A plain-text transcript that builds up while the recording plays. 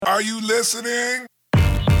Are you listening?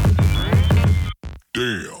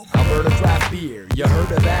 Damn. Alberta craft beer, you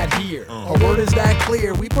heard of that here. Our word is that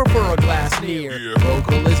clear, we prefer a glass near. Yeah.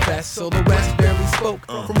 Local is best, so the rest barely spoke.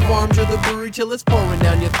 From farm to the brewery till it's pouring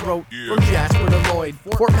down your throat. Yeah. From Jasper to Lloyd,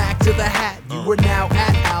 Fort Mac to the Hat, you are now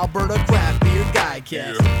at Alberta Craft Beer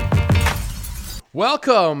Guidecast. Yeah.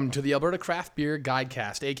 Welcome to the Alberta Craft Beer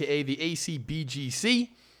Guidecast, aka the ACBGC.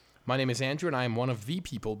 My name is Andrew, and I am one of the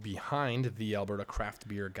people behind the Alberta Craft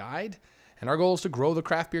Beer Guide. And our goal is to grow the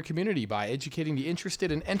craft beer community by educating the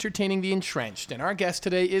interested and entertaining the entrenched. And our guest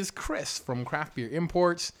today is Chris from Craft Beer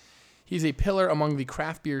Imports. He's a pillar among the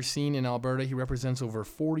craft beer scene in Alberta. He represents over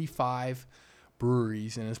 45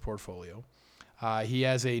 breweries in his portfolio. He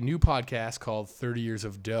has a new podcast called 30 Years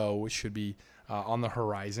of Dough, which should be on the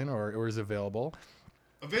horizon or is available.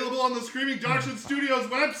 Available on the Screaming Darkson Studios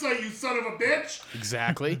website, you son of a bitch!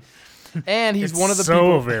 Exactly. And he's It's one of the so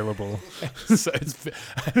people. available.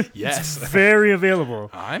 Yes. Very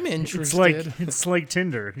available. I'm interested. It's like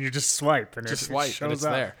Tinder. You just swipe and Just it swipe, shows and it's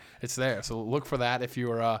up. there. It's there. So look for that if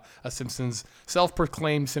you are a Simpsons,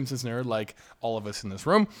 self-proclaimed Simpsons nerd like all of us in this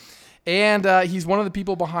room. And he's one of the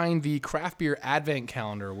people behind the Craft Beer Advent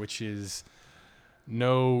Calendar, which is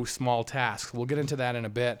no small task. We'll get into that in a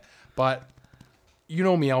bit. But you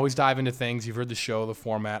know me, I always dive into things. You've heard the show, the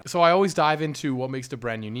format. So I always dive into what makes the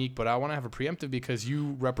brand unique, but I want to have a preemptive because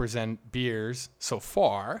you represent beers so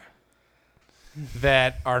far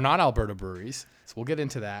that are not Alberta breweries. So we'll get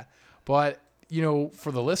into that. But, you know,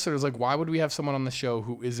 for the listeners, like, why would we have someone on the show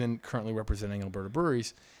who isn't currently representing Alberta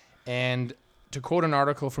breweries? And to quote an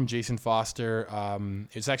article from Jason Foster,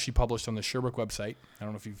 it's actually published on the Sherbrooke website. I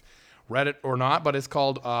don't know if you've read it or not, but it's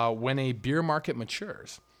called When a Beer Market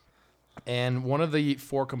Matures. And one of the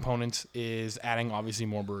four components is adding, obviously,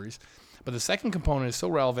 more breweries. But the second component is so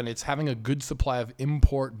relevant, it's having a good supply of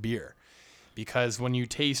import beer. Because when you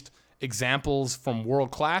taste examples from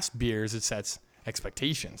world-class beers, it sets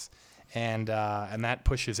expectations. And that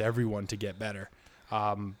pushes everyone to get better.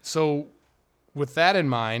 So with that in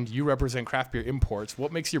mind, you represent Craft Beer Imports.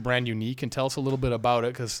 What makes your brand unique? And tell us a little bit about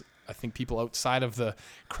it, because I think people outside of the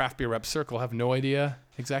craft beer rep circle have no idea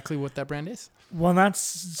exactly what that brand is. Well, that's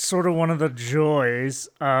sort of one of the joys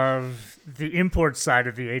of the import side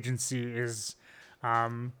of the agency is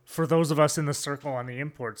for those of us in the circle on the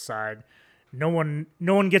import side, no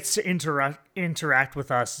one gets to interact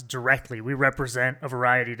with us directly. We represent a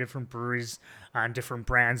variety of different breweries and different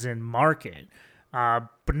brands in market.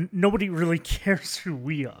 But nobody really cares who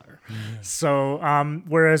we are. Yeah. So,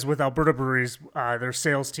 whereas with Alberta Breweries, their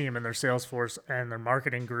sales team and their sales force and their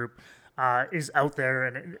marketing group is out there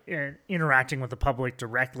and interacting with the public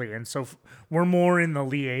directly. And so we're more in the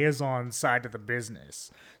liaison side of the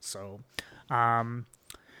business. So, and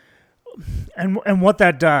what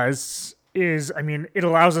that does is, I mean, it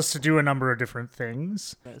allows us to do a number of different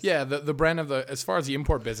things. Yeah, the brand of as far as the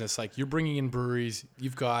import business, like you're bringing in breweries,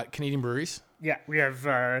 you've got Canadian breweries. Yeah, we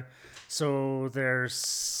have, so there's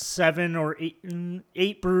 7 or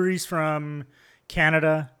 8 breweries from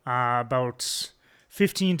Canada, about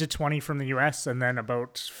 15 to 20 from the U.S., and then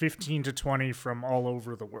about 15 to 20 from all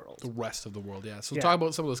over the world. The rest of the world, yeah. So Yeah. talk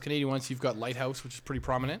about some of those Canadian ones. You've got Lighthouse, which is pretty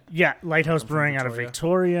prominent. Yeah, Lighthouse Brewing out of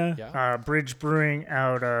Victoria. Victoria, Yeah. Bridge Brewing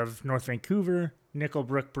out of North Vancouver,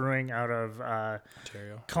 Nickelbrook Brewing out of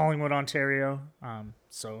Ontario. Collingwood, Ontario.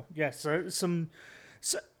 So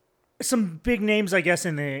some big names, I guess,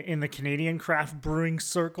 in the Canadian craft brewing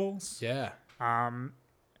circles. Yeah.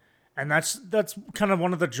 And that's kind of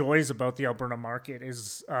one of the joys about the Alberta market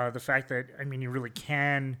is the fact that, I mean, you really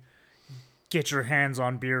can get your hands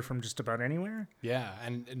on beer from just about anywhere. Yeah,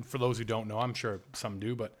 and for those who don't know, I'm sure some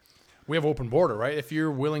do, but we have open border, right? If you're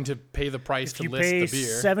willing to pay the price to list the If you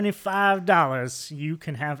beer. pay $75, you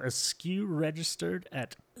can have a SKU registered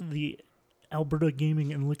at the Alberta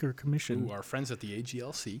Gaming and Liquor Commission. Our friends at the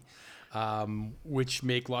AGLC, which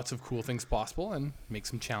make lots of cool things possible and make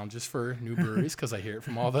some challenges for new breweries, because I hear it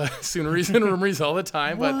from all the Sooneries and Rummeries all the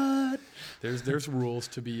time. But there's rules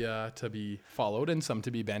to be followed and some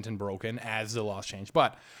to be bent and broken as the laws change.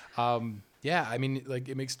 But yeah, I mean, like,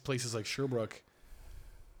 it makes places like Sherbrooke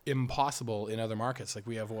impossible in other markets. Like,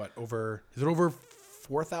 we have over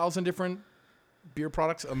 4,000 different beer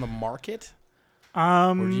products on the market?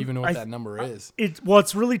 Or do you even know what that number is?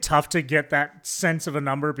 It's really tough to get that sense of a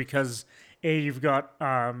number because you've got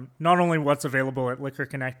not only what's available at Liquor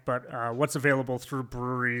Connect, but what's available through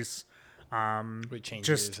breweries,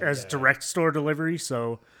 just as direct store delivery.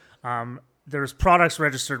 So there's products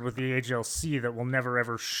registered with the AGLC that will never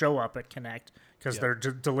ever show up at Connect because they're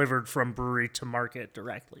delivered from brewery to market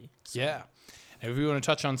directly. So. Yeah. If we want to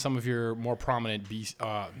touch on some of your more prominent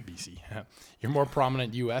BC, your more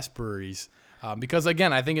prominent U.S. breweries, because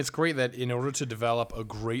again, I think it's great that in order to develop a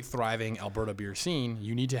great, thriving Alberta beer scene,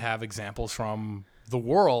 you need to have examples from the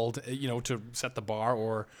world, to set the bar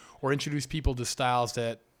or introduce people to styles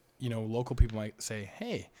that, local people might say,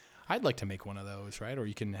 hey, I'd like to make one of those, right? Or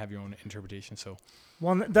you can have your own interpretation. So,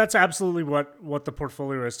 well, that's absolutely what the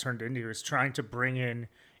portfolio has turned into, is trying to bring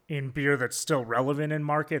in beer that's still relevant in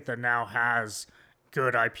market, that now has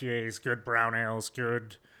good IPAs, good brown ales,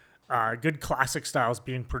 good classic styles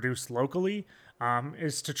being produced locally,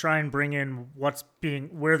 is to try and bring in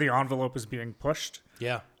where the envelope is being pushed.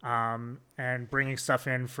 yeah. And bringing stuff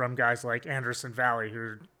in from guys like Anderson Valley, who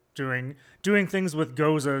are doing things with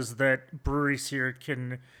gozas that breweries here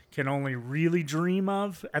can only really dream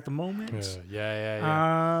of at the moment.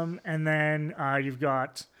 Yeah. And then you've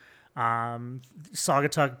got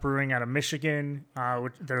Saugatuck Brewing out of Michigan.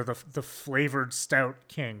 They're the flavored stout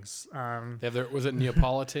kings. They have was it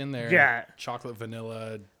Neapolitan there? Yeah. Chocolate,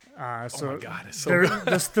 vanilla. So oh my God, it's so good.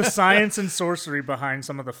 the science and sorcery behind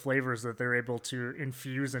some of the flavors that they're able to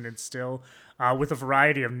infuse and instill with a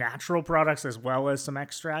variety of natural products as well as some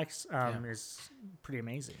extracts is pretty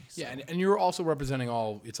amazing. So. Yeah, and you're also representing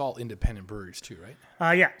it's all independent breweries too,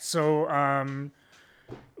 right? Yeah. So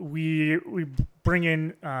we bring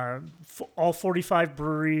in all 45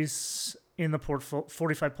 breweries in the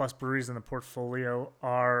 45 plus breweries in the portfolio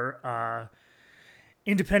are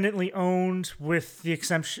independently owned, with the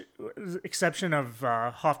exception of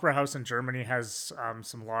Hofbrauhaus in Germany has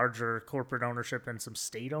some larger corporate ownership and some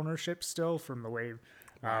state ownership still from the way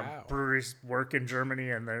breweries work in Germany,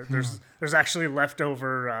 and there's actually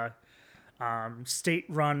leftover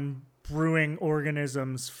state-run brewing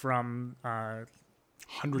organisms from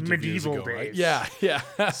hundreds medieval of years ago, days. Right?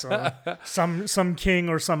 Yeah. So some king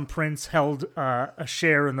or some prince held a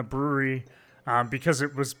share in the brewery because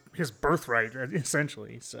it was his birthright,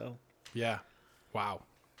 essentially. So yeah, wow,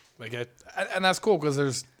 and that's cool because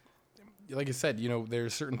there's, like I said,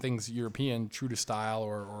 there's certain things European, true to style,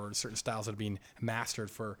 or certain styles that have been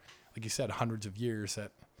mastered for, like you said, hundreds of years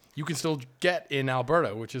that you can still get in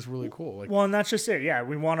Alberta, which is really cool. Well, and that's just it. Yeah,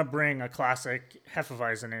 we want to bring a classic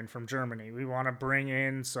Hefeweizen in from Germany. We want to bring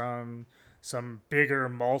in some bigger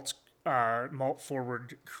malt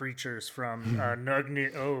forward creatures from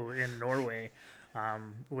Nøgne O in Norway,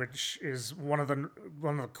 which is one of the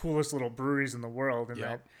coolest little breweries in the world. And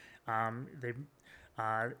that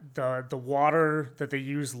the water that they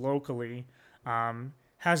use locally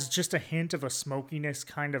has just a hint of a smokiness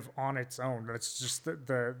kind of on its own. That's just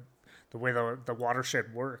the way the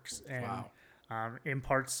watershed works, and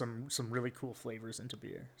imparts some really cool flavors into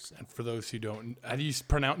beer. So. And for those who don't, how do you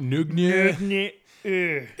pronounce Nøgne?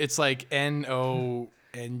 It's like Nong.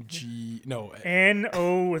 No,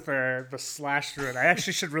 N-O with the slash through it. I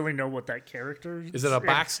actually should really know what that character is. Is it a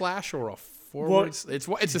backslash or a forward? Well,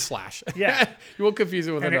 it's a slash. Yeah. You won't confuse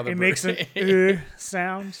it with and another it bird. makes an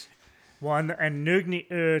sound. And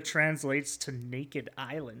Nøgne translates to naked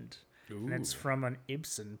island. Ooh. And it's from an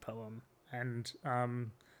Ibsen poem. And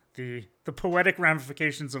the poetic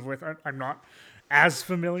ramifications of which I'm not as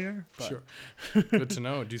familiar. But. Sure. Good to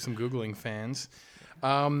know. Do some Googling, fans.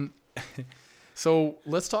 So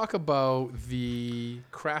let's talk about the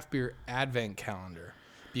craft beer advent calendar,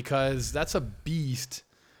 because that's a beast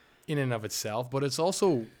in and of itself, but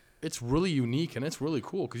it's really unique and it's really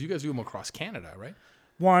cool because you guys do them across Canada, right?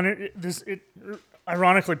 One, it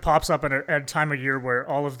ironically pops up at a time of year where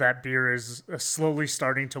all of that beer is slowly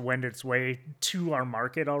starting to wend its way to our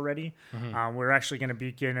market already. Mm-hmm. We're actually going to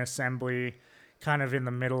begin assembly kind of in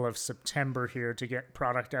the middle of September here to get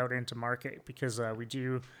product out into market, because we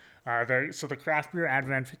do. So the craft beer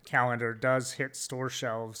advent calendar does hit store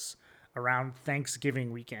shelves around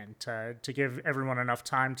Thanksgiving weekend to give everyone enough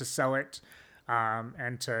time to sell it,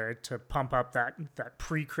 and to pump up that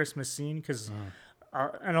pre-Christmas scene, because.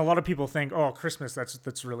 And a lot of people think, oh, Christmas,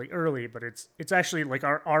 that's really early, but it's actually like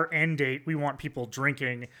our end date. We want people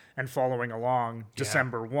drinking and following along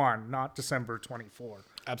December 1, not December 24.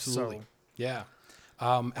 Absolutely. So, yeah.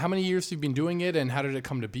 How many years have you been doing it, and how did it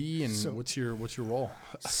come to be, and what's your role?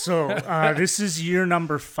 So this is year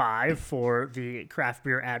number 5 for the craft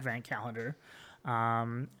beer advent calendar.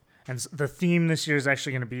 And the theme this year is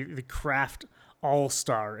actually going to be the craft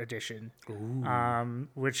All-Star Edition,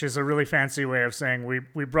 which is a really fancy way of saying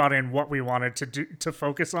we brought in what we wanted to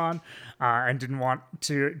focus on, and didn't want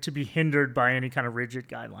to be hindered by any kind of rigid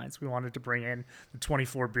guidelines. We wanted to bring in the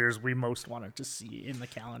 24 beers we most wanted to see in the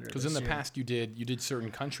calendar. Because in the past you did certain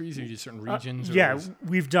countries, or you did certain regions. Yeah,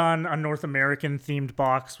 we've done a North American themed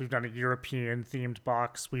box. We've done a European themed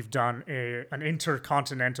box. We've done an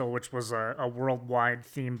intercontinental, which was a worldwide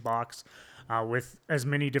themed box. With as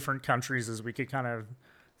many different countries as we could kind of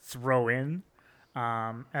throw in,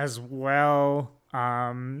 as well.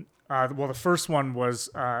 Well, the first one was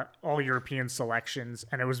all European selections,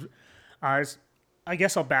 and it was. I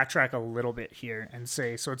guess I'll backtrack a little bit here and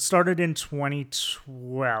say so. It started in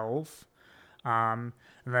 2012.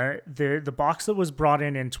 The box that was brought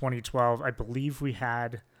in 2012, I believe we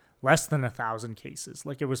had less than 1,000 cases.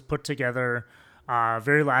 Like, it was put together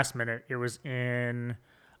very last minute. It was in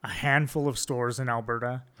a handful of stores in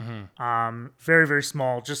Alberta. Very, very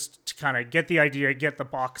small, just to kind of get the idea, get the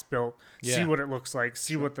box built, see what it looks like,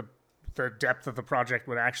 see what the depth of the project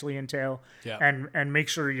would actually entail, and make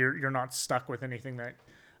sure you're not stuck with anything that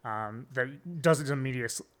doesn't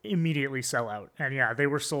immediately sell out. And yeah, they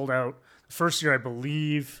were sold out. The first year, I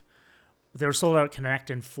believe, they were sold out Connect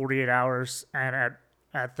in 48 hours, and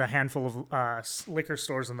at the handful of liquor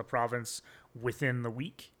stores in the province within the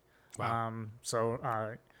week. Wow.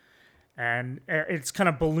 And it's kind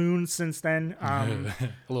of ballooned since then. A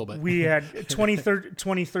little bit. We had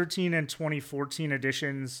 2013 and 2014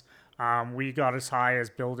 editions. We got as high as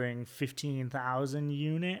building 15,000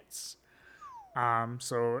 units. And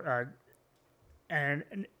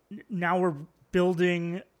now we're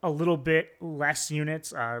building a little bit less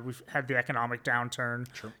units. We've had the economic downturn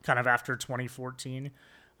kind of after 2014.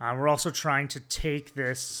 We're also trying to take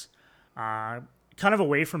this kind of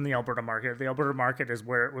away from the Alberta market. The Alberta market is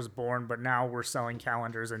where it was born, but now we're selling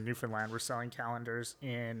calendars in Newfoundland. We're selling calendars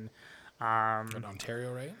in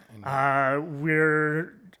Ontario, right?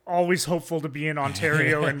 We're always hopeful to be in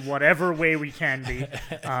Ontario in whatever way we can be.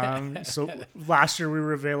 So last year we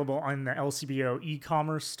were available on the LCBO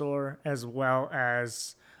e-commerce store, as well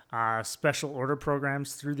as special order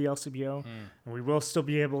programs through the LCBO. And we will still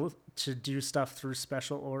be able to do stuff through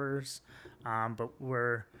special orders, but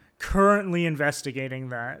we're currently investigating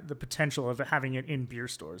the potential of having it in beer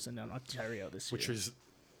stores in Ontario this year.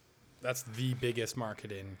 That's the biggest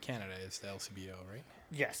market in Canada, is the LCBO, right?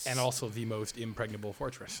 Yes. And also the most impregnable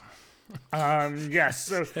fortress. Yes.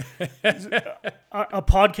 So, a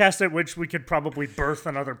podcast at which we could probably birth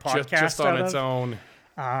another podcast just on out its of.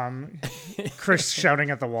 own. Chris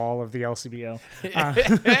shouting at the wall of the LCBO.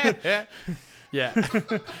 Yeah.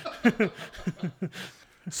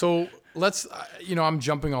 So let's, I'm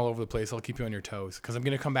jumping all over the place. I'll keep you on your toes because I'm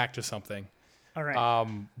going to come back to something. All right.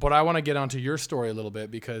 But I want to get onto your story a little bit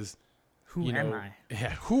because Who am I?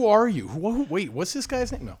 Yeah. Who are you? Wait, what's this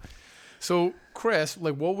guy's name? No. So Chris,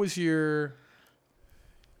 like, what was your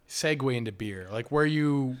segue into beer? Like, where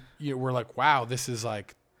you were like, wow, this is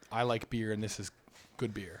like, I like beer and this is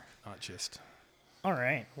good beer, not just. All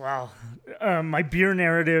right. Well, my beer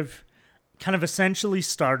narrative kind of essentially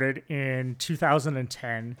started in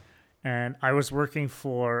 2010, and I was working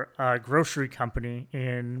for a grocery company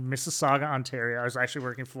in Mississauga, Ontario. I was actually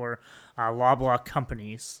working for Loblaw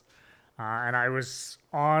Companies, and I was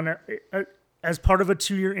on as part of a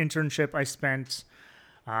 2-year internship. I spent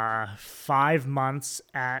 5 months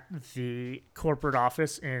at the corporate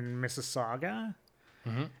office in Mississauga,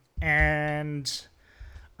 and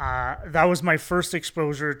that was my first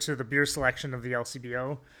exposure to the beer selection of the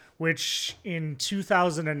LCBO, which in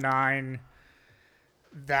 2009,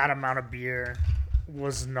 that amount of beer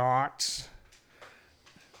was not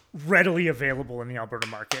readily available in the Alberta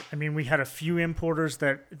market. I mean, we had a few importers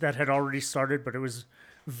that had already started, but it was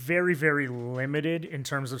very, very limited in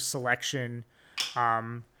terms of selection.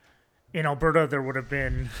 In Alberta, there would have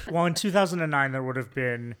been, in 2009, there would have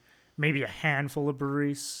been maybe a handful of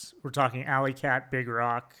breweries. We're talking Alley Cat, Big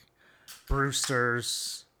Rock,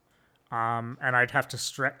 Brewster's, and I'd have to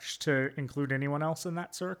stretch to include anyone else in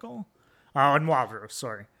that circle. And Wild Rose,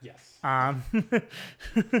 sorry. Yes.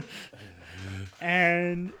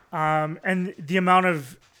 And the amount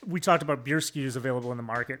of, we talked about beer SKUs available in the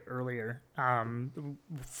market earlier.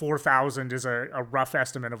 4,000 is a rough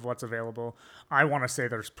estimate of what's available. I want to say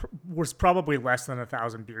was probably less than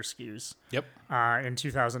 1,000 beer SKUs. Yep. In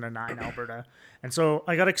 2009, Alberta. And so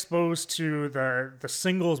I got exposed to the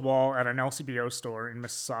singles wall at an LCBO store in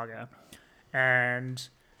Mississauga. And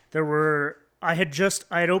I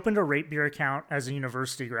had opened a Rate Beer account as a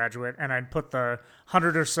university graduate, and I'd put the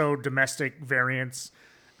 100 or so domestic variants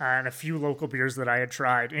and a few local beers that I had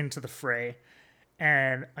tried into the fray.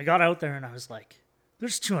 And I got out there and I was like,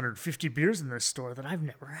 there's 250 beers in this store that I've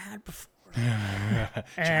never had before.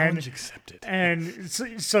 Challenge accepted. And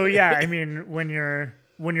so yeah, I mean, when you're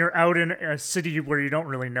out in a city where you don't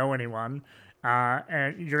really know anyone,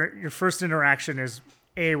 and your first interaction is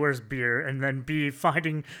A, where's beer, and then B,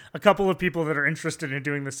 finding a couple of people that are interested in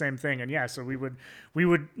doing the same thing. And yeah, so we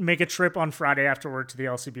would make a trip on Friday after work to the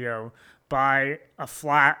LCBO, buy a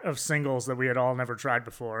flat of singles that we had all never tried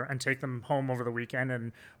before, and take them home over the weekend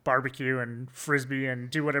and barbecue and frisbee and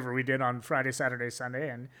do whatever we did on Friday, Saturday, Sunday,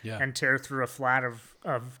 and tear through a flat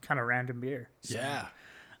of kind of random beer. So, Yeah.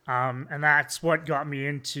 and that's what got me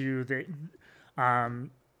into the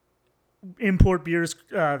import beers,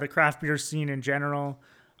 the craft beer scene in general.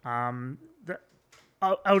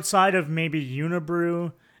 Outside of maybe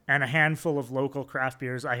Unibrew and a handful of local craft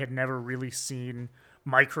beers, I had never really seen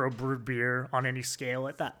microbrewed beer on any scale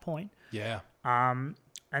at that point. Yeah. And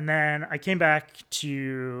then I came back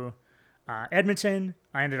to Edmonton.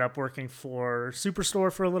 I ended up working for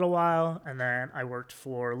Superstore for a little while, and then I worked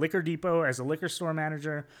for Liquor Depot as a liquor store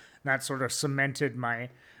manager. And that sort of cemented my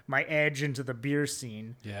edge into the beer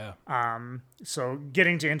scene. Yeah. So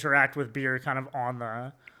getting to interact with beer kind of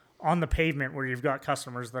on the pavement where you've got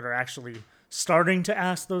customers that are actually starting to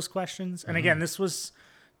ask those questions. And again, this was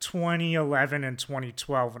 2011 and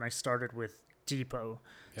 2012 when I started with Depot.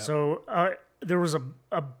 Yep. So there was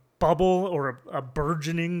a bubble or a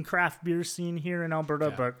burgeoning craft beer scene here in Alberta,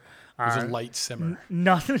 Yeah. but It was a light simmer.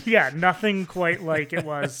 nothing quite like it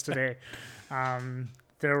was today.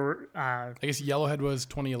 There were I guess Yellowhead was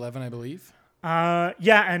 2011, I believe.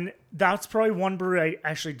 and that's probably one brewery I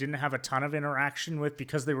actually didn't have a ton of interaction with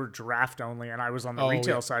because they were draft only, and I was on the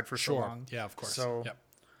retail yeah. side for so long. Yeah, of course. So Yep.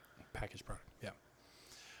 Packaged product. Yeah.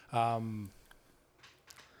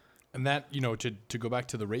 And that, to go back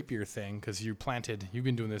to the rate beer thing, because you've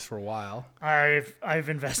been doing this for a while. I've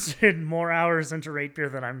invested more hours into rate beer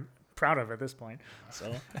than I'm proud of at this point.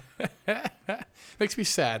 So Makes me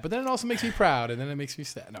sad, but then it also makes me proud, and then it makes me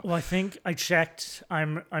sad. No. well, I think I checked.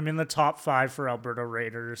 I'm in the top 5 for Alberta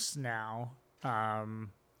Raters now. I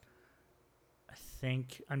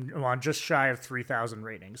think I'm just shy of 3,000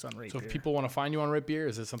 ratings on rate So beer. if people want to find you on Rate Beer,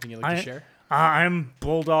 is this something you'd like to share? I'm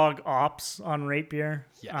Bulldog Ops on Rate Beer.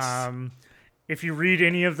 Yes. If you read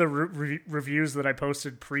any of the reviews that I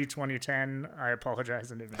posted pre-2010, I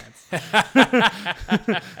apologize in advance.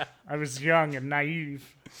 I was young and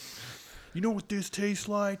naive. You know what this tastes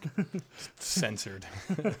like? Censored.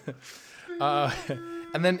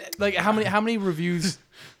 And then, like, how many reviews?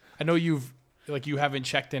 I know you haven't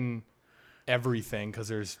checked in everything because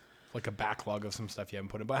there's like a backlog of some stuff you haven't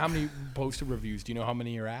put in. But how many posted reviews? Do you know how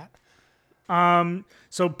many you're at?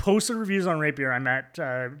 So posted reviews on Rate Beer, I'm at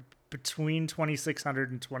between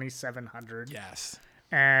 2,600 and 2,700. Yes.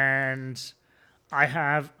 And I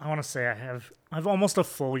have almost a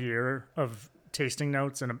full year of tasting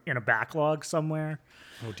notes in a backlog somewhere.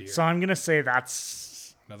 Oh dear. So I'm gonna say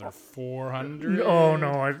that's Another 400. oh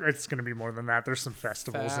no, it's gonna be more than that. There's some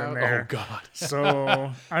festivals in there. Oh god.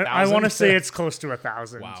 So I want to say it's close to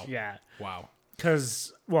 1,000. Wow. Yeah. Wow.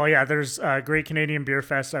 Because there's Great Canadian Beer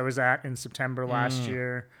Fest I was at in September last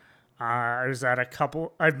year. I was at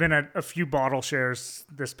I've been at a few bottle shares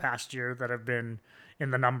this past year that have been in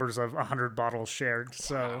the numbers of 100 bottles shared.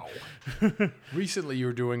 So Wow. Recently, you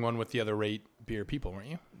were doing one with the other Rate Beer people, weren't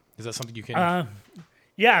you? Is that something you can?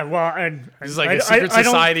 yeah, well, and This is like a secret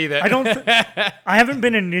society that I haven't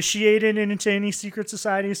been initiated into any secret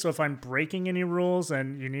society. So if I'm breaking any rules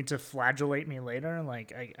and you need to flagellate me later,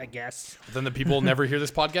 like I guess. then the people will never hear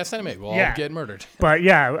this podcast anyway. We'll Yeah. all get murdered. But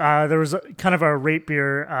yeah, there was kind of a Rate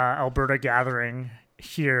Beer Alberta gathering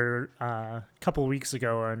here a couple weeks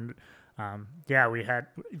ago, and we had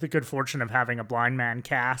the good fortune of having a blind man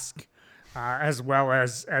cask, as well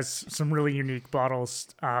as some really unique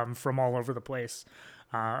bottles from all over the place.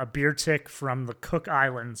 A beer tick from the Cook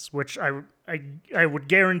Islands, which I would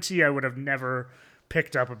guarantee I would have never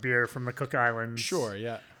picked up a beer from the Cook Islands. Sure.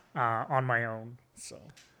 Yeah. On my own. So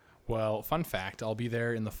Well, fun fact, I'll be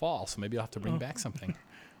there in the fall, so maybe I'll have to bring back something.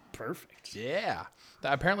 perfect. Yeah.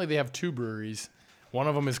 Apparently they have 2 breweries. One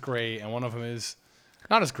of them is great, and one of them is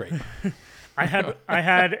not as great. I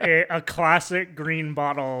had a classic green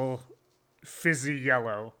bottle, fizzy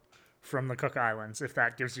yellow, from the Cook Islands. If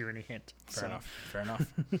that gives you any hint. Fair enough.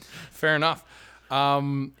 Fair enough.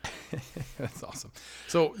 That's awesome.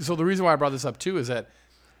 So the reason why I brought this up too is that,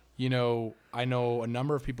 I know a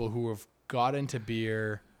number of people who have got into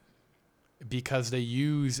beer because they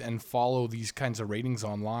use and follow these kinds of ratings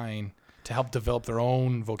online to help develop their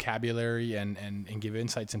own vocabulary and give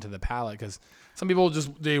insights into the palate. Because some people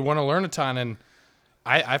they want to learn a ton, and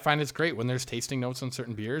I find it's great when there's tasting notes on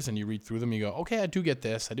certain beers and you read through them. You go, okay, I do get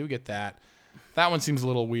this. I do get that. That one seems a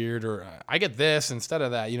little weird, or I get this instead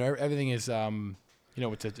of that. Everything is,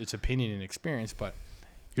 it's opinion and experience, but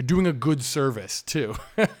you're doing a good service too.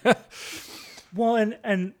 Well,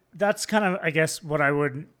 and that's kind of, I guess, what I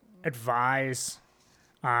would advise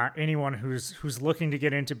anyone who's looking to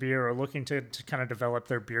get into beer or looking to kind of develop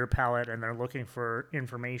their beer palate and they're looking for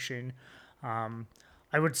information.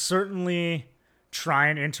 I would certainly try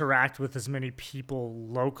and interact with as many people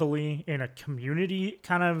locally in a community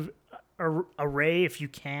kind of array if you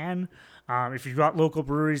can. If you've got local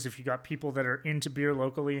breweries, if you've got people that are into beer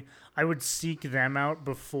locally, I would seek them out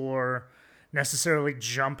before necessarily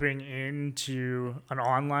jumping into an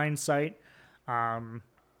online site.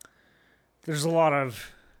 There's a lot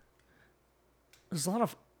of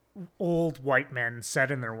old white men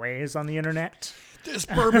set in their ways on the internet. This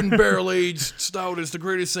bourbon barrel aged stout is the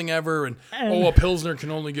greatest thing ever, and a Pilsner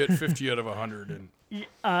can only get 50 out of 100. And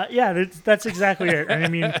yeah, that's exactly it. And I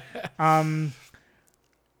mean,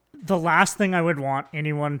 the last thing I would want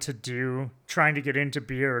anyone to do trying to get into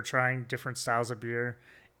beer or trying different styles of beer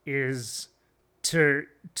is to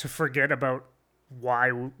forget about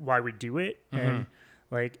why we do it. And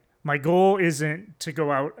like, my goal isn't to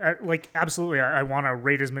go out absolutely. I want to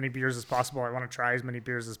rate as many beers as possible. I want to try as many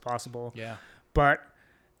beers as possible. Yeah. But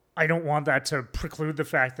I don't want that to preclude the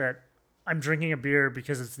fact that I'm drinking a beer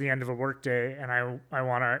because it's the end of a work day and I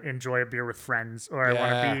want to enjoy a beer with friends, or I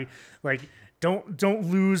want to be like, don't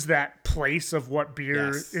lose that place of what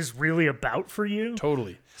beer is really about for you.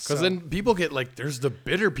 Totally. Because then people get there's the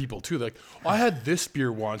bitter people too. Like, I had this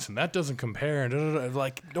beer once and that doesn't compare. And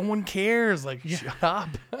like, no one cares. Like, shut up.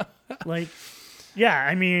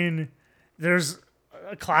 I mean, there's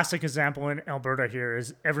a classic example in Alberta here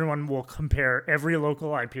is everyone will compare every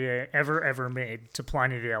local IPA ever made to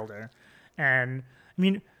Pliny the Elder. And I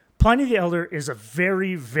mean, Pliny the Elder is a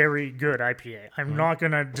very, very good IPA. I'm not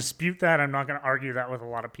going to dispute that. I'm not going to argue that with a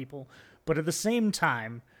lot of people. But at the same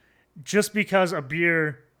time, just because a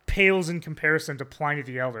beer pales in comparison to Pliny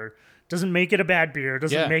the Elder doesn't make it a bad beer,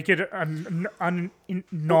 doesn't make it a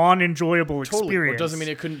non-enjoyable experience. It doesn't mean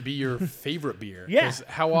it couldn't be your favorite beer. Yeah. 'Cause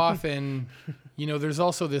how often, there's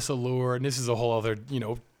also this allure, and this is a whole other,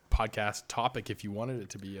 podcast topic if you wanted it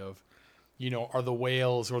to be of, are the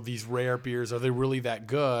whales or these rare beers, are they really that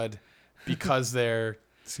good because they're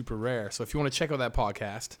super rare? So if you want to check out that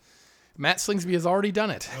podcast, Matt Slingsby has already done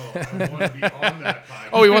it. Oh, I want to be on that time.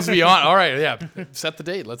 Oh, he wants to be on. All right, yeah. Set the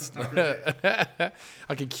date. Let's.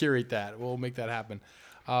 I can curate that. We'll make that happen.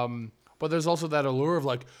 But there's also that allure of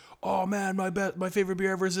like, oh man, my favorite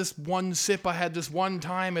beer ever is this one sip I had this one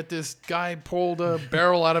time at this guy pulled a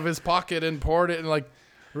barrel out of his pocket and poured it, and like,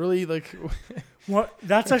 really, like. Well,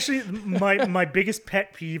 that's actually my biggest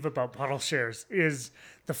pet peeve about bottle shares is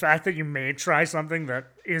the fact that you may try something that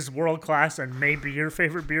is world class and may be your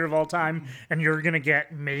favorite beer of all time, and you're gonna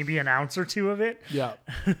get maybe an ounce or two of it. Yeah.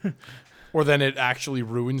 Or then it actually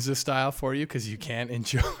ruins the style for you because you can't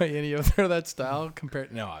enjoy any of that style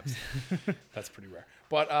compared. No, that's pretty rare.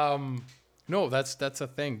 But no, that's a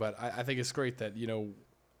thing. But I think it's great that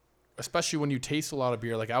especially when you taste a lot of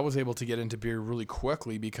beer. Like, I was able to get into beer really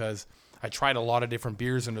quickly because I tried a lot of different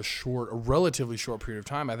beers in a relatively short period of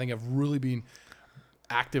time. I think I've really been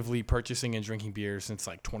actively purchasing and drinking beer since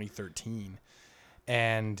like 2013.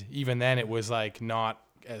 And even then it was like not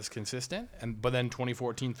as consistent. But then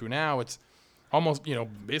 2014 through now, it's almost,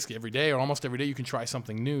 basically every day or almost every day you can try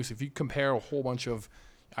something new. So if you compare a whole bunch of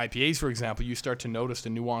IPAs, for example, you start to notice the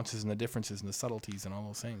nuances and the differences and the subtleties and all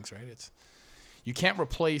those things, right? You can't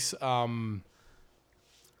replace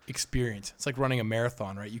experience. It's like running a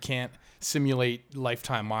marathon, right? You can't simulate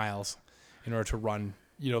lifetime miles in order to run,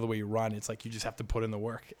 the way you run. It's like you just have to put in the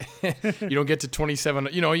work. You don't get to 27,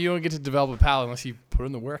 you don't get to develop a palate unless you put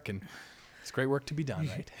in the work, and it's great work to be done,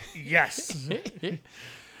 right? Yes.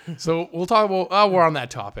 So we'll talk about, we're on that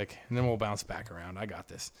topic, and then we'll bounce back around. I got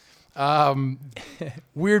this.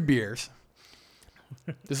 Weird beers.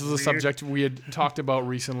 This is a subject we had talked about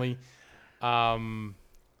recently.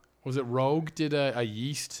 Was it Rogue did a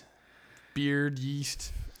yeast, beard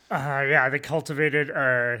yeast? Yeah, they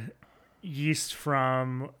cultivated yeast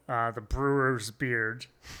from the brewer's beard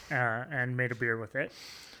and made a beer with it.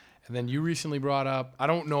 And then you recently brought up, I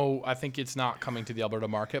don't know, I think it's not coming to the Alberta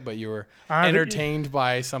market, but you were entertained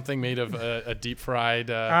by something made of a deep fried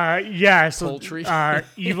poultry.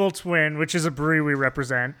 Evil Twin, which is a brewery we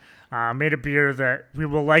represent, made a beer that we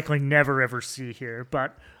will likely never ever see here,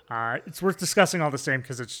 but It's worth discussing all the same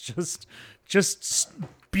because it's just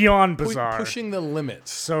beyond bizarre. Pushing the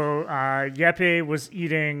limits. So Yeppe was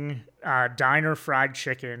eating diner fried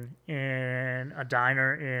chicken in a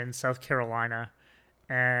diner in South Carolina,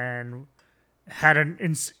 and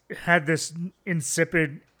had this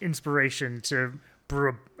insipid inspiration to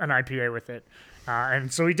brew an IPA with it,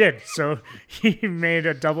 and so he did. So he made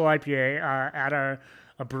a double IPA at a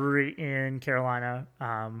brewery in Carolina,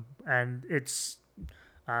 and it's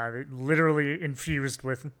literally infused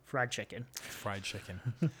with fried chicken. Fried chicken.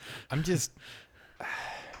 I'm just...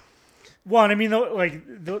 Well, and I mean,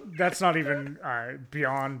 that's not even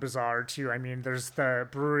beyond bizarre, too. I mean, there's the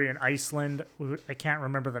brewery in Iceland, who I can't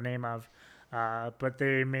remember the name of, but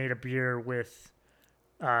they made a beer with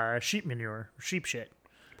sheep manure, sheep shit.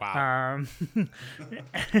 Wow.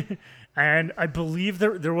 And I believe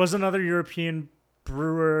there was another European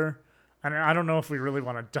brewer, and I don't know if we really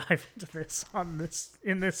want to dive into this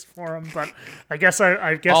in this forum, but I guess all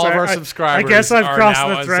of our subscribers I guess I've are crossed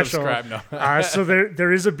now the threshold. unsubscribed. No. So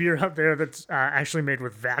there is a beer out there that's actually made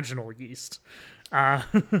with vaginal yeast.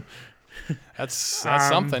 That's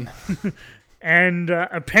something. And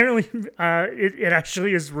apparently, it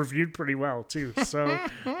actually is reviewed pretty well too. So,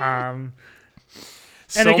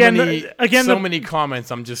 And so many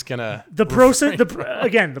comments. I'm just gonna the process.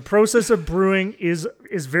 The process of brewing is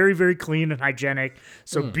very, very clean and hygienic.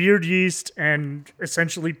 So beard yeast and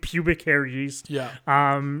essentially pubic hair yeast,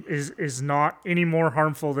 is not any more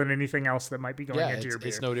harmful than anything else that might be going into your beer.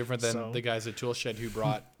 It's no different than the guys at Toolshed who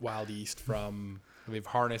brought wild yeast from. They've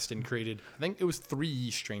harnessed and created. I think it was 3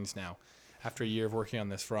 yeast strains now. After a year of working on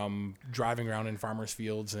this, from driving around in farmers'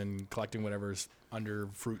 fields and collecting whatever's under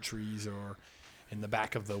fruit trees or in the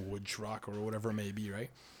back of the wood truck or whatever it may be, right?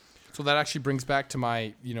 So that actually brings back to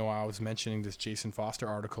my, I was mentioning this Jason Foster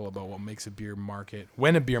article about what makes a beer market,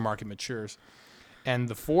 when a beer market matures. And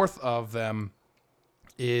the fourth of them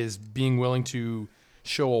is being willing to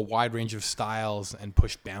show a wide range of styles and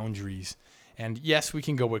push boundaries. And yes, we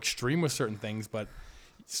can go extreme with certain things, but,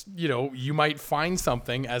 you might find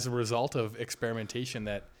something as a result of experimentation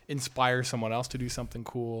that inspires someone else to do something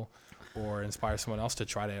cool, or inspire someone else to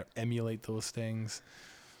try to emulate those things.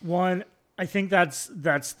 One, I think that's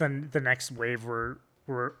the next wave we're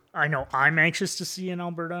I know I'm anxious to see in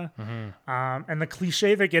Alberta. And the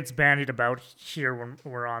cliche that gets bandied about here when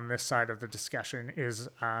we're on this side of the discussion is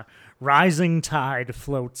rising tide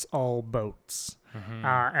floats all boats.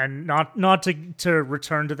 And not to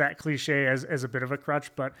return to that cliche as a bit of a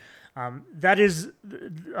crutch, but that is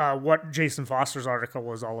what Jason Foster's article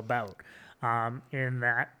was all about, in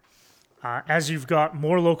that as you've got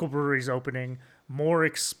more local breweries opening, more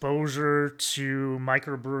exposure to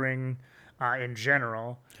microbrewing in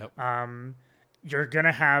general, you're going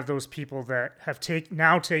to have those people that have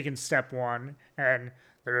now taken step one and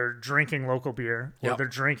they're drinking local beer, or they're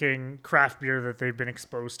drinking craft beer that they've been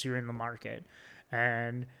exposed to in the market.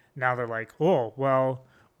 And now they're like, oh, well,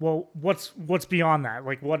 what's beyond that?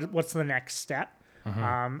 Like, what's the next step?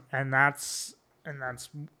 And that's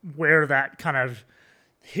where that kind of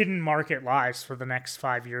hidden market lies for the next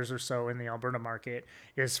 5 years or so in the Alberta market,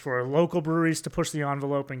 is for local breweries to push the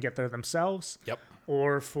envelope and get there themselves.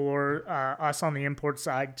 Or for us on the import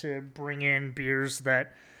side to bring in beers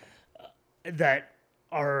that hit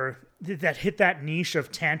that niche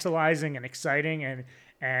of tantalizing and exciting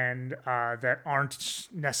and that aren't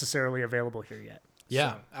necessarily available here yet.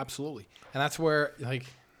 Yeah, absolutely. And that's where, like,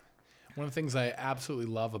 one of the things I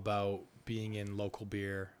absolutely love about being in local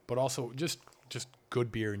beer, but also just good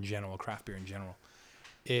beer in general, craft beer in general,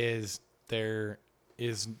 is there's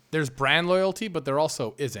brand loyalty, but there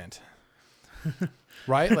also isn't.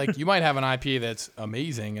 Right? Like, you might have an IPA that's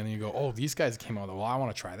amazing, and you go, oh, these guys came out with it. Well, I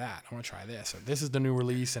want to try that. I want to try this. Or this is the new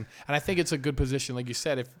release. And I think it's a good position, like you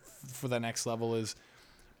said, if for the next level is,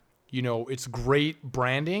 it's great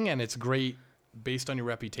branding, and it's great based on your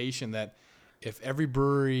reputation, that if every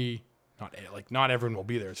brewery, not everyone will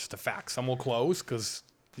be there. It's just a fact. Some will close because,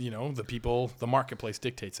 the marketplace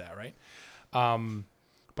dictates that, right?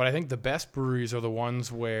 But I think the best breweries are the ones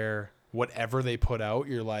where whatever they put out,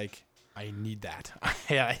 you're like, I need that.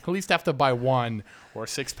 I at least have to buy one or a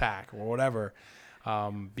 6-pack or whatever,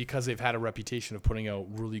 because they've had a reputation of putting out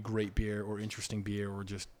really great beer or interesting beer or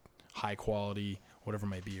just high quality, whatever it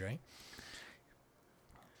might be, right?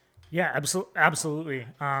 Yeah, absolutely.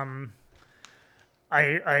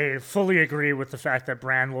 I fully agree with the fact that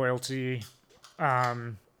brand loyalty,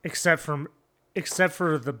 except for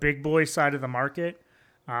the big boy side of the market,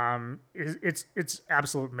 it's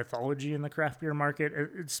absolute mythology in the craft beer market,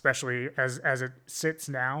 especially as it sits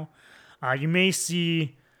now. You may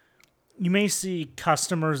see may see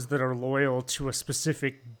customers that are loyal to a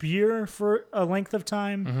specific beer for a length of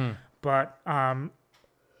time, but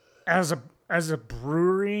as a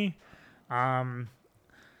brewery,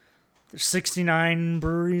 there's 69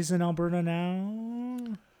 breweries in Alberta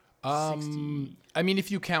now. I mean,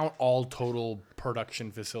 if you count all total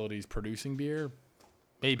production facilities producing beer,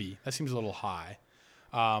 maybe that seems a little high.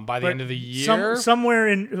 By the end of the year, somewhere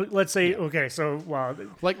in, let's say, okay, so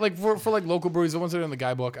like for like local breweries, the ones that are in the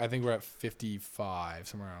guidebook, I think we're at 55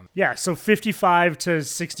 somewhere around. yeah, so 55 to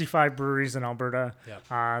 65 breweries in Alberta.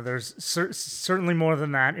 Yep. There's certainly more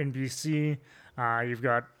than that in BC. You've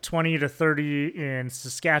got 20 to 30 in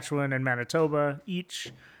Saskatchewan and Manitoba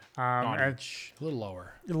each. Not and each, a little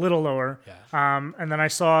lower. a little lower. Yeah. And then I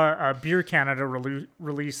saw Beer Canada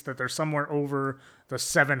release that they're somewhere over the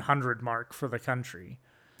 700 mark for the country.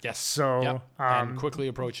 Yes. So, yep. And quickly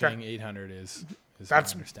approaching 800 is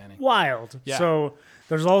that's my understanding. Wild. Yeah. So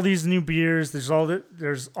there's all these new beers. There's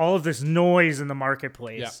all of this noise in the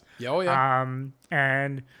marketplace. Yeah. Oh yeah.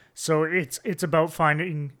 And so it's about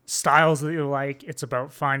finding styles that you like. It's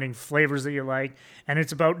about finding flavors that you like, and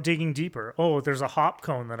it's about digging deeper. Oh, there's a hop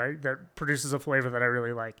cone that produces a flavor that I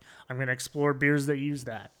really like. I'm going to explore beers that use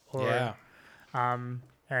that. Yeah.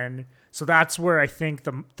 And so that's where I think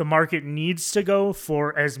the market needs to go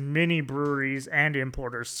for as many breweries and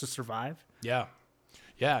importers to survive. Yeah.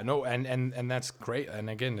 Yeah. No. And that's great. And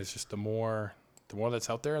again, it's just the more that's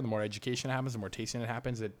out there, and the more education happens, the more tasting it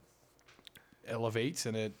happens, it elevates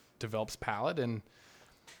and it develops palate, and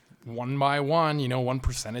one by one,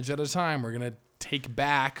 1% at a time, we're gonna take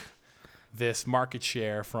back this market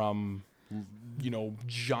share from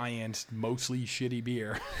giant, mostly shitty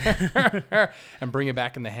beer and bring it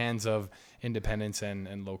back in the hands of independents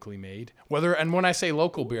and locally made. And when I say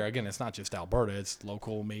local beer, again, it's not just Alberta, it's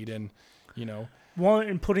local made in, Well,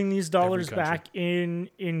 and putting these dollars country. back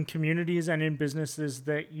in communities and in businesses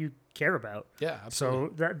that you care about. Yeah,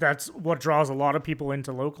 absolutely. So that's what draws a lot of people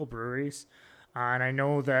into local breweries. And I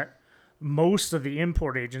know that most of the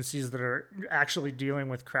import agencies that are actually dealing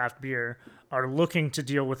with craft beer are looking to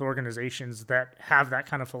deal with organizations that have that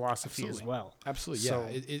kind of philosophy as well. Absolutely, So-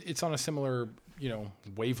 yeah. It's on a similar,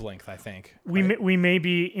 wavelength, I think. We right? we may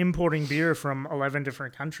be importing beer from 11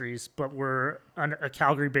 different countries, but we're a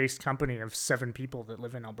Calgary-based company of 7 people that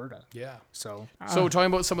live in Alberta. Yeah. So Talking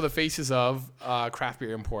about some of the faces of craft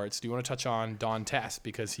beer imports, do you want to touch on Don Test,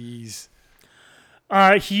 because he is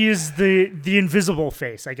the invisible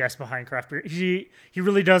face, I guess, behind craft beer. He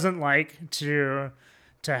really doesn't like to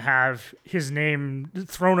have his name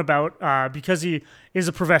thrown about because he is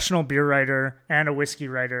a professional beer writer and a whiskey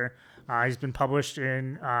writer. He's been published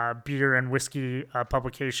in beer and whiskey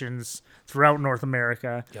publications throughout North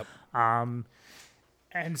America. Yep.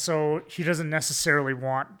 And so he doesn't necessarily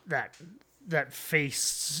want that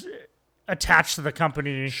face attached to the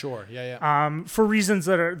company. Sure. Yeah. For reasons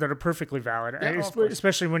that are perfectly valid. Yeah, of course.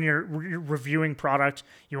 Especially when you're reviewing product,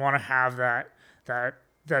 you want to have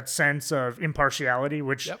that sense of impartiality,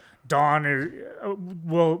 which Yep. Don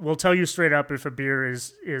will tell you straight up if a beer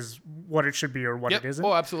is what it should be or what Yep. it isn't.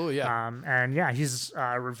 Oh, absolutely. Yeah. And yeah, he's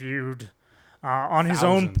reviewed on his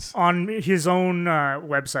Thousands. own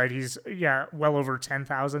website. He's well over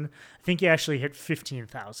 10,000. I think he actually hit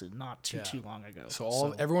 15,000 not too long ago.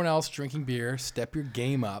 So everyone else drinking beer, step your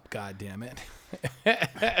game up. God damn it.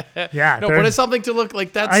 yeah, No, but it's something to look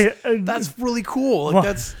like. That's really cool. Like, Well-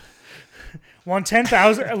 that's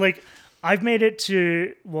 10,000. Like I've made it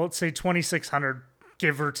to let's say 2,600,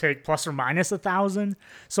 give or take, plus or minus 1,000.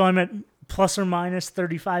 So I'm at plus or minus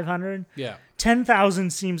 3,500. yeah.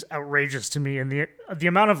 10,000 seems outrageous to me, and the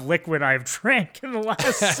amount of liquid I've drank in the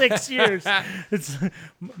last 6 years. It's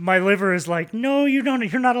my liver is like, no, you don't.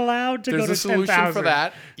 You're not allowed to There's go a to solution 10,000. for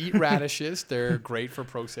that. Eat radishes. They're great for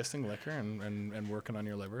processing liquor and working on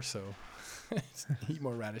your liver. So eat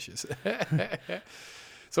more radishes.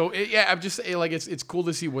 So I'm just saying, like, it's cool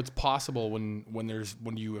to see what's possible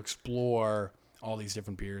when you explore all these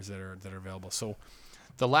different beers that are available. So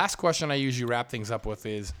the last question I usually wrap things up with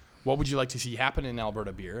is, what would you like to see happen in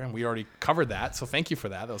Alberta beer? And we already covered that, so thank you for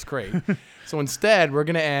that. That was great. So instead, we're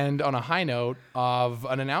going to end on a high note of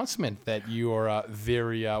an announcement that you are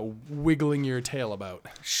very wiggling your tail about.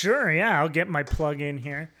 Sure, yeah, I'll get my plug in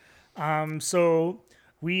here. So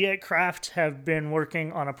we at Craft have been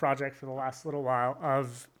working on a project for the last little while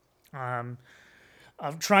of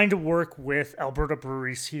trying to work with Alberta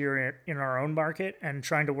breweries here in our own market and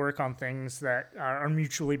trying to work on things that are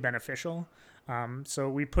mutually beneficial. So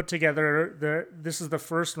we put together this is the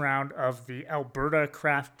first round of the Alberta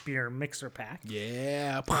Craft Beer Mixer Pack.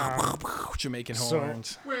 Yeah. Jamaican so-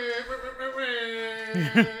 horns.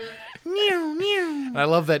 And I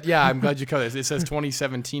love that. Yeah, I'm glad you covered this. It says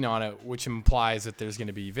 2017 on it, which implies that there's going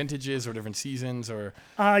to be vintages or different seasons or.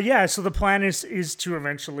 Yeah, so the plan is to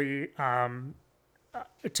eventually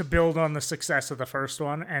to build on the success of the first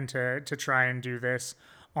one and to try and do this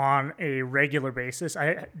on a regular basis.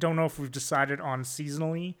 I don't know if we've decided on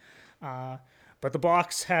seasonally, but the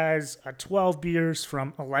box has 12 beers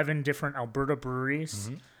from 11 different Alberta breweries.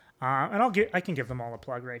 And I can give them all a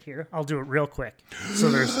plug right here. I'll do it real quick. So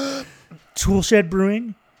there's Toolshed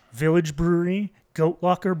Brewing, Village Brewery, Goat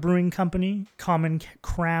Locker Brewing Company, Common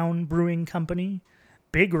Crown Brewing Company,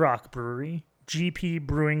 Big Rock Brewery, GP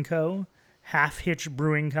Brewing Co., Half Hitch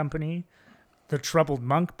Brewing Company, The Troubled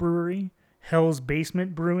Monk Brewery, Hell's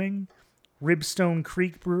Basement Brewing, Ribstone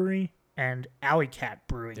Creek Brewery, and Alley Cat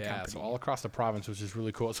Brewing Yeah, Company. so all across the province, which is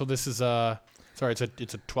really cool. So this is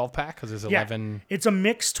it's a 12 pack because there's Yeah, 11. it's a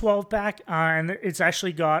mixed 12 pack, and it's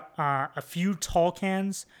actually got a few tall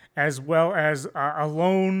cans as well as a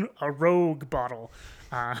rogue bottle.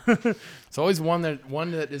 It's always one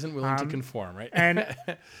that isn't willing to conform, right? And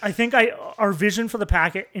I think our vision for the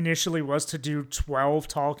packet initially was to do 12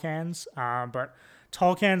 tall cans, but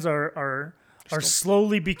tall cans are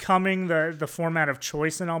slowly becoming the format of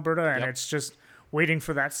choice in Alberta, and Yep. it's just waiting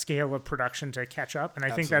for that scale of production to catch up. And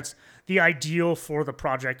I think that's the ideal for the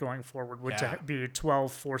project going forward would Yeah. to be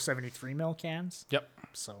 12 473 ml cans. Yep.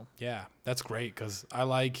 So Yeah, that's great because I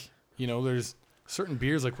like, there's certain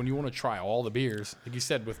beers, like when you want to try all the beers, like you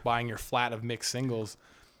said, with buying your flat of mixed singles,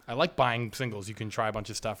 I like buying singles. You can try a bunch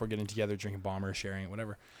of stuff or getting together, drinking bomber, sharing it,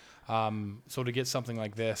 whatever. So to get something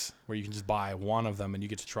like this where you can just buy one of them and you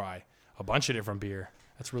get to try a bunch of different beer,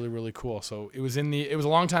 that's really, really cool. So it was a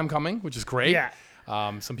long time coming, which is great. Yeah.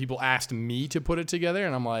 Some people asked me to put it together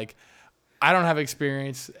and I'm like, I don't have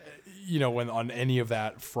experience, when on any of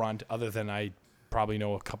that front other than I probably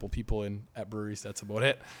know a couple people at breweries. That's about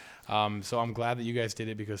it. So I'm glad that you guys did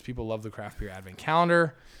it because people love the craft beer advent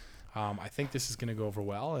calendar. I think this is going to go over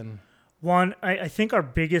well. And I think our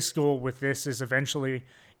biggest goal with this is eventually,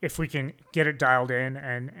 if we can get it dialed in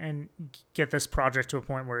and get this project to a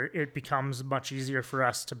point where it becomes much easier for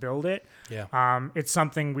us to build it. yeah, It's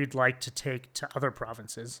something we'd like to take to other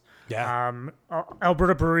provinces. yeah,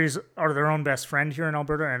 Alberta breweries are their own best friend here in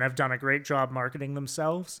Alberta and have done a great job marketing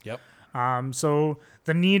themselves. yep, So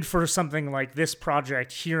the need for something like this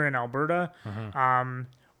project here in Alberta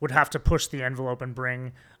would have to push the envelope and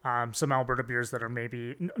bring some Alberta beers that are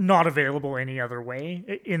maybe not available any other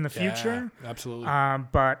way in the future. Yeah, absolutely.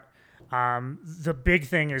 But the big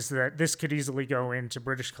thing is that this could easily go into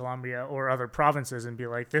British Columbia or other provinces and be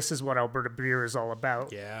like, this is what Alberta beer is all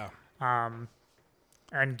about. yeah,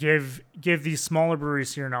 And give these smaller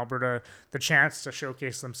breweries here in Alberta the chance to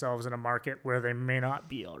showcase themselves in a market where they may not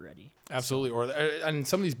be already. absolutely. And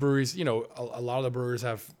some of these breweries, a lot of the brewers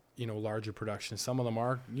have larger production. Some of them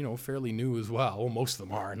are fairly new as well. Well, most of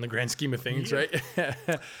them are in the grand scheme of things, right?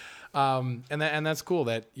 And that's cool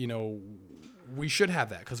that we should have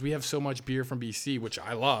that because we have so much beer from BC, which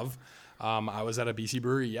I love. I was at a BC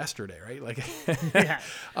brewery yesterday, right? Like, Yeah.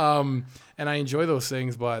 and I enjoy those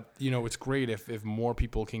things, but it's great if more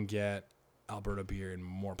people can get Alberta beer in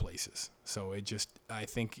more places. So I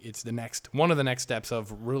think it's one of the next steps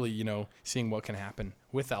of really, seeing what can happen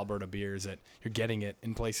with Alberta beer is that you're getting it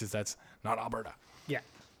in places that's not Alberta. Yeah,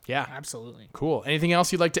 Yeah. absolutely. Cool. Anything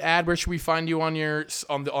else you'd like to add? Where should we find you on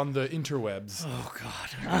on the interwebs? Oh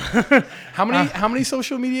God. How many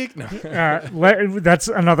social media? No. That's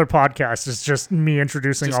another podcast. It's just me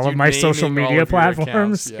introducing Just all of you my social naming all media of your platforms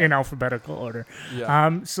accounts, yeah. in alphabetical order.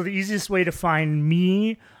 Yeah. So the easiest way to find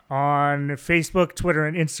me on Facebook, Twitter,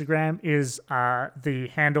 and Instagram is the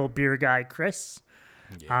handle Beer Guy Chris.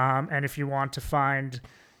 And if you want to find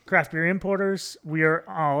craft beer importers, we are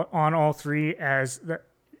on all three as the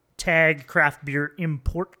tag Craft Beer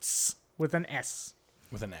Imports with an S.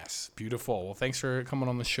 With an S. Beautiful. Well, thanks for coming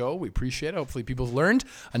on the show. We appreciate it. Hopefully people learned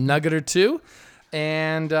a nugget or two.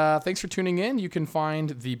 And thanks for tuning in. You can find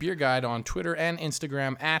the Beer Guide on Twitter and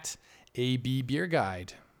Instagram at AB Beer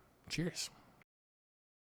Guide. Cheers.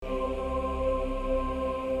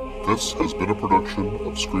 This has been a production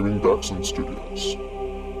of Screaming Dachshund Studios.